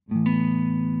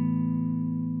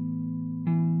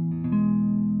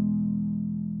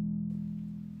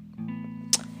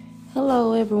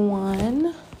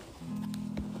everyone.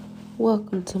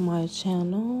 Welcome to my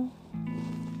channel.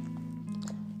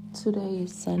 Today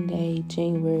is Sunday,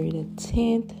 January the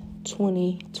 10th,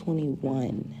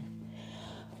 2021.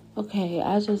 Okay,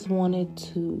 I just wanted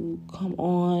to come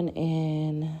on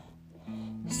and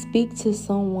speak to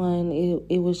someone.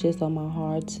 It was just on my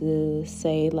heart to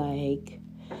say,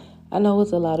 I know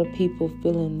it's a lot of people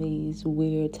feeling these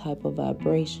weird type of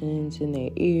vibrations in their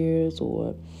ears,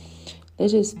 or they're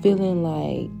just feeling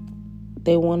like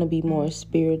they want to be more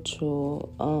spiritual.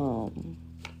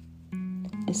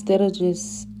 Instead of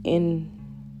just in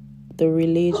the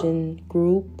religion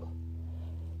group,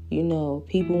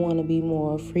 people want to be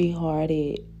more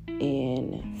free-hearted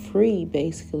and free,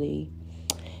 basically.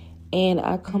 And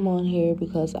I come on here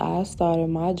because I started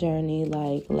my journey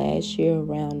last year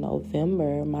around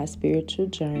November, my spiritual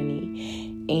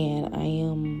journey. And I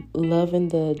am loving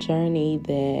the journey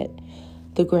that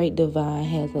the Great Divine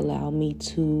has allowed me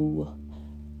to,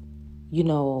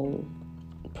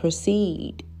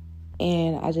 proceed.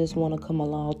 And I just want to come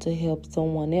along to help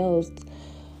someone else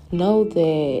know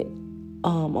that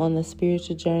on the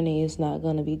spiritual journey, it's not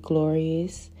going to be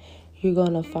glorious. You're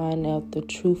going to find out the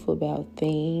truth about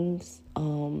things.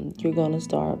 You're going to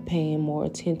start paying more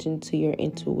attention to your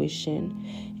intuition,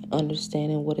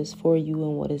 understanding what is for you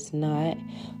and what is not,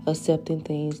 accepting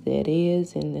things that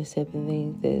is and accepting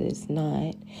things that is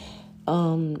not.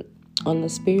 On the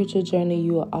spiritual journey,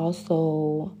 you will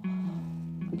also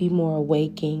be more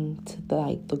awakening to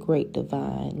the Great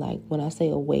Divine. When I say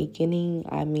awakening,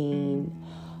 I mean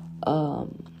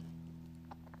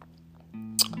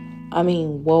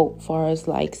woke, far as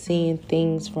seeing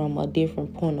things from a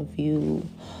different point of view.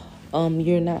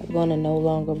 You're not going to no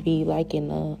longer be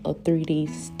in a 3D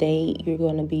state. You're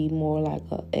going to be more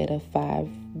at a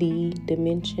 5D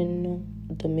dimension.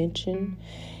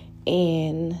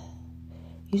 And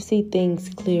you see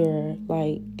things clearer.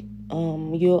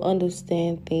 You'll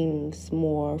understand things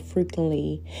more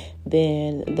frequently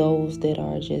than those that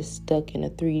are just stuck in a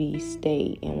 3D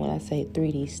state. And when I say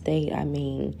 3D state, I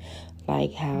mean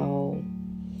how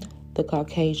the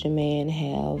Caucasian man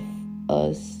have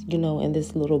us, in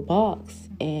this little box.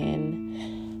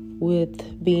 And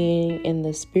with being in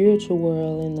the spiritual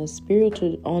world, on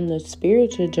the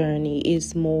spiritual journey,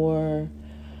 is more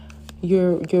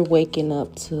you're waking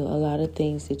up to a lot of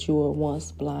things that you were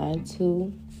once blind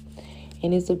to.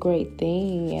 And it's a great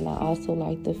thing. And I also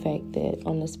like the fact that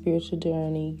on the spiritual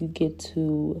journey, you get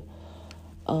to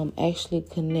actually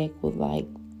connect with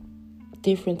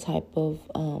different type of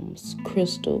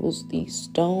crystals. These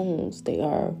stones, they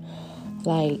are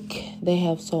they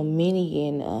have so many,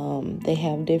 and they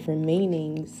have different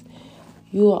meanings.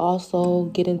 You will also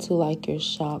get into your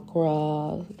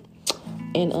chakra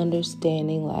and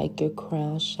understanding your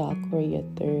crown chakra, your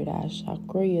third eye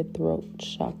chakra, your throat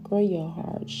chakra, your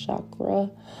heart chakra,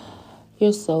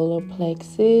 your solar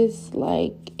plexus.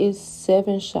 It's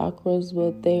 7 chakras,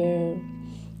 but they're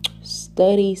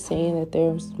studies saying that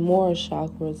there's more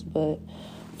chakras, but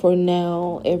for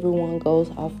now everyone goes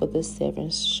off of the 7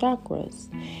 chakras,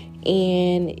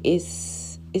 and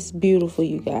it's beautiful,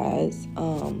 you guys.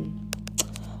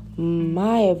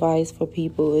 My advice for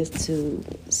people is to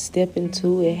step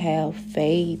into it, have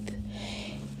faith.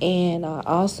 And I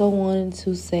also wanted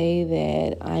to say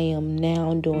that I am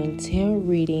now doing tarot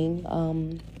reading.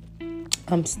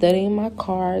 I'm studying my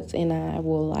cards, and I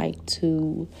would like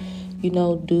to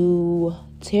do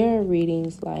tarot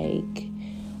readings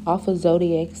off of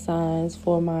zodiac signs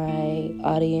for my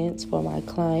audience, for my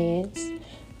clients,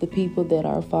 the people that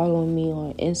are following me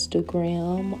on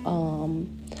Instagram.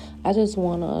 I just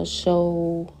want to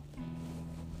show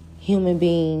human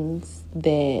beings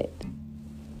that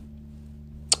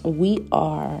we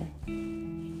are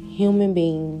human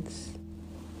beings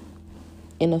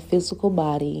in a physical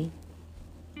body,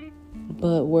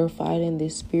 but we're fighting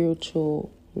this spiritual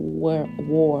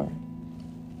war.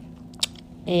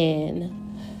 And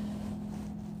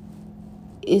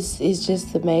it's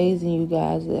just amazing, you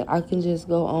guys, that I can just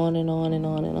go on and on and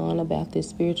on and on about this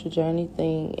spiritual journey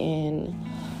thing. And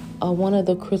one of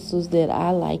the crystals that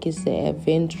I like is the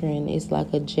aventurine. It's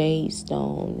a jade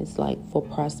stone. It's for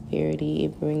prosperity.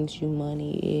 It brings you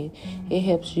money. It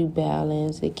helps you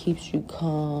balance. It keeps you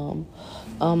calm.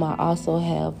 I also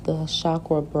have the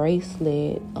chakra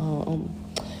bracelet.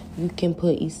 You can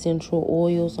put essential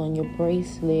oils on your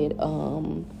bracelet.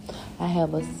 I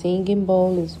have a singing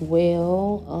bowl as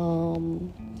well.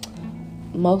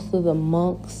 Most of the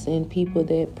monks and people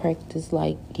that practice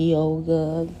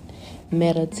yoga,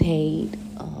 meditate,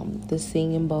 the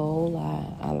singing bowl.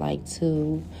 I like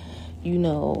to,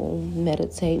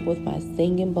 meditate with my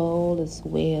singing bowl as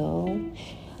well.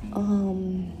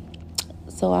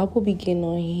 So I will be getting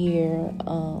on here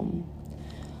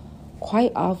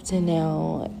quite often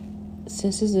now,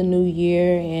 since it's a new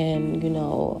year, and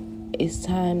it's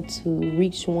time to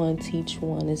reach one, teach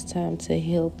one. It's time to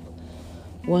help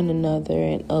one another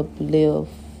and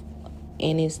uplift,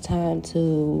 and it's time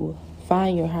to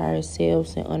find your higher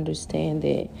selves and understand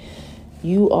that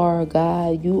you are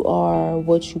God. You are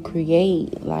what you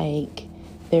create. Like,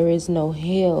 there is no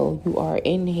hell. You are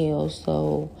in hell.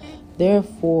 So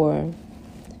therefore,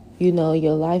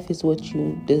 your life is what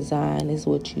you design, is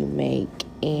what you make.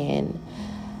 And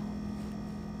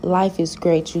life is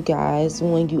great, you guys,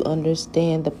 when you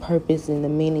understand the purpose and the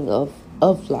meaning of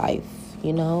life,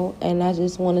 And I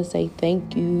just want to say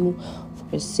thank you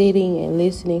for sitting and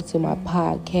listening to my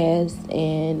podcast.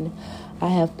 And I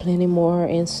have plenty more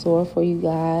in store for you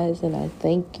guys. And I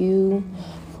thank you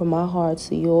from my heart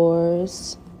to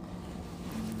yours.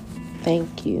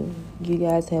 Thank you. You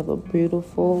guys have a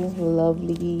beautiful,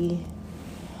 lovely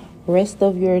rest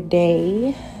of your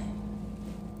day.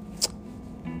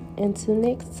 Until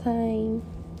next time.